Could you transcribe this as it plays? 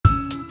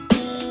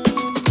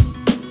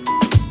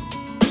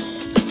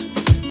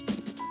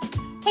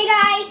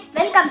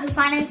welcome to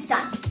Fun and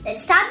Stun.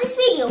 Let's start this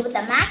video with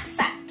a max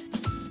fact.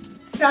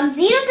 From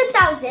 0 to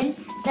 1000,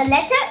 the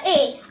letter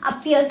A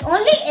appears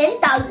only in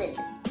 1000.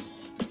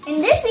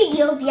 In this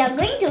video, we are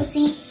going to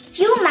see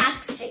few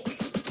max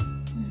tricks.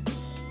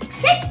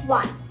 Trick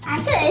 1.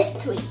 Answer is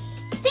 3.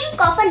 Think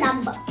of a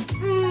number.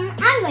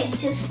 I'm going to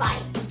choose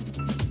 5.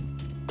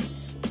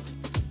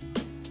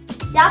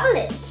 Double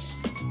it.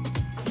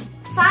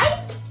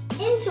 5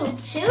 into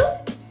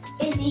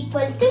 2 is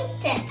equal to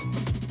 10.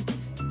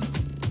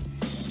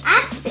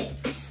 Add 6.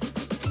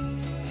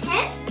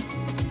 10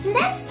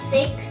 plus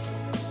 6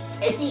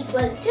 is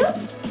equal to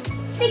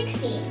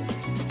 16.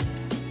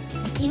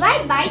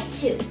 Divide by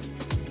 2.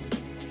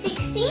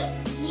 16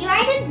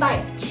 divided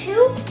by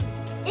 2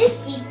 is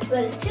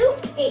equal to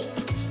 8.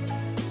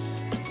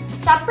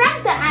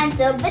 Subtract the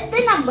answer with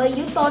the number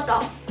you thought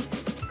of.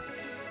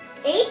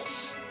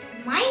 8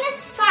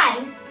 minus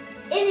 5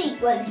 is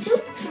equal to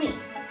 3.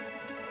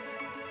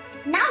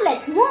 Now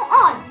let's move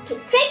on to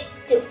trick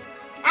 2.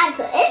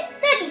 Answer is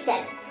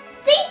 37.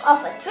 Think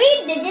of a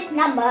 3-digit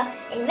number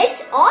in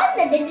which all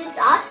the digits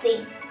are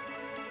same.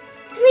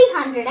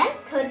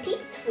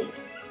 333.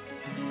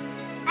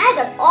 Add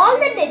up all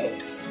the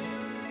digits.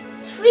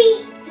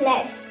 3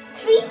 plus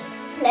 3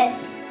 plus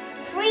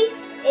 3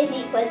 is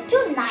equal to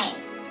 9.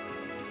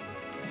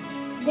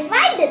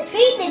 Divide the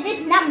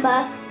 3-digit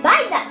number by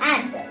the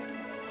answer.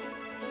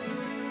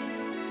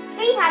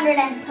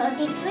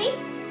 333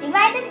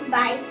 divided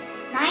by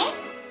 9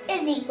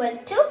 is equal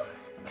to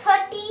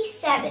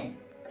 37.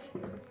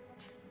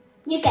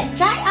 You can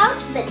try out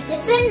with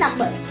different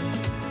numbers.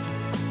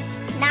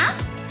 Now,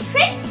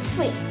 trick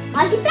 3.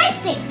 Multiply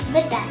 6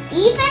 with an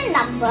even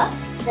number.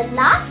 The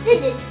last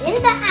digit in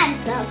the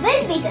answer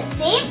will be the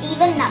same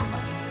even number.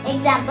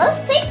 Example,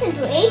 6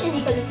 into 8 is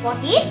equal to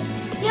 48.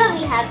 Here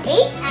we have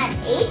 8 and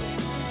 8.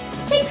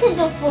 6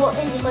 into 4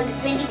 is equal to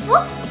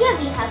 24. Here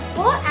we have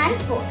 4 and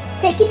 4.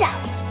 Check it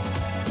out.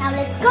 Now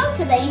let's go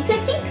to the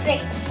interesting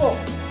trick 4.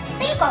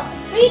 Think of a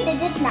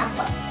 3-digit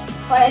number.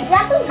 For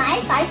example,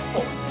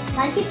 954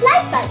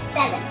 multiplied by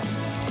 7.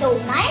 So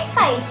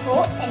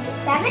 954 into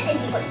 7 is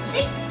equal to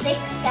 6, 6,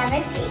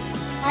 7, 8.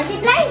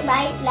 Multiplied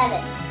by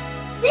 11.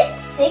 6,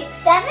 6,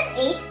 7,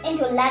 8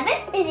 into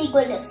 11 is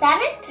equal to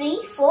 7,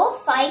 3, 4,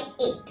 5,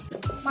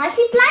 8.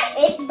 Multiply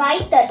it by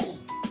 30.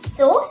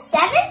 So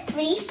 7,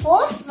 3,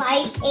 4,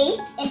 5, 8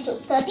 into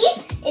 30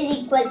 is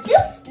equal to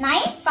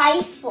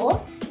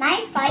 954,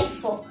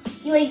 954.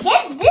 You will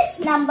get this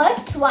number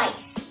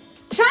twice.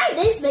 Try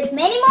this with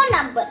many more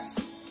numbers.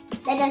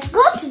 Let us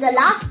go to the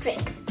last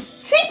trick.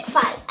 Trick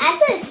 5.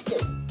 Answer is 2.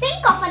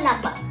 Think of a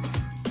number.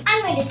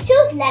 I'm going to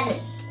choose 11.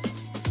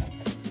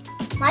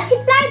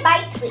 Multiply by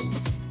 3.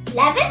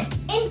 11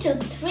 into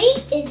 3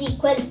 is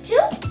equal to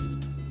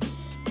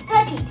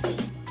 33.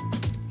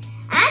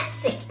 Add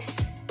 6.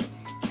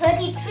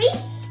 33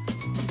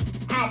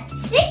 add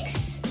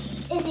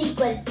 6 is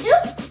equal to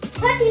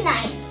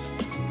 39.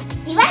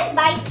 Divide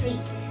by 3.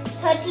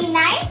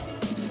 39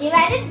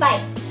 divided by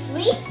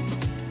 3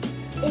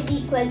 is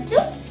equal to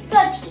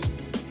 30.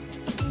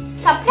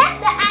 Subtract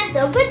the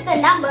answer with the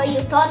number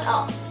you thought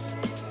of.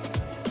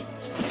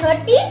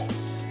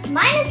 30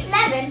 minus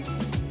 11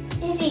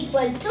 is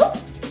equal to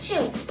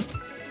 2.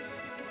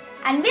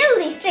 Unveil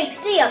these tricks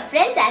to your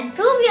friends and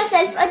prove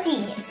yourself a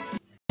genius.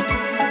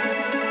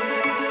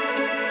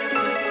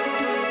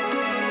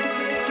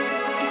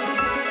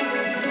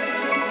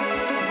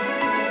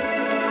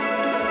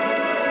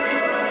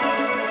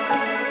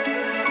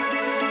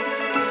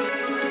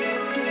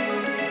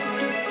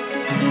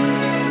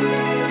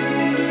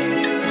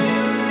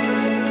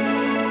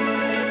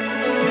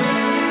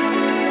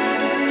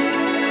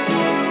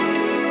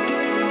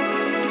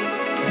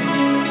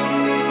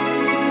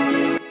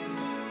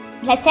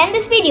 Let's end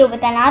this video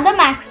with another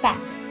max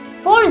fact.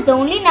 4 is the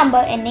only number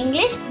in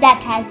English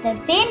that has the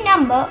same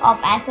number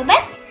of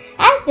alphabets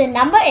as the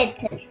number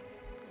itself.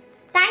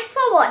 Thanks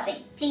for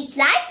watching. Please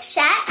like,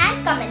 share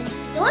and comment.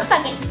 Don't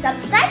forget to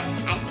subscribe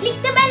and click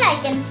the bell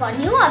icon for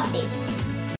new updates.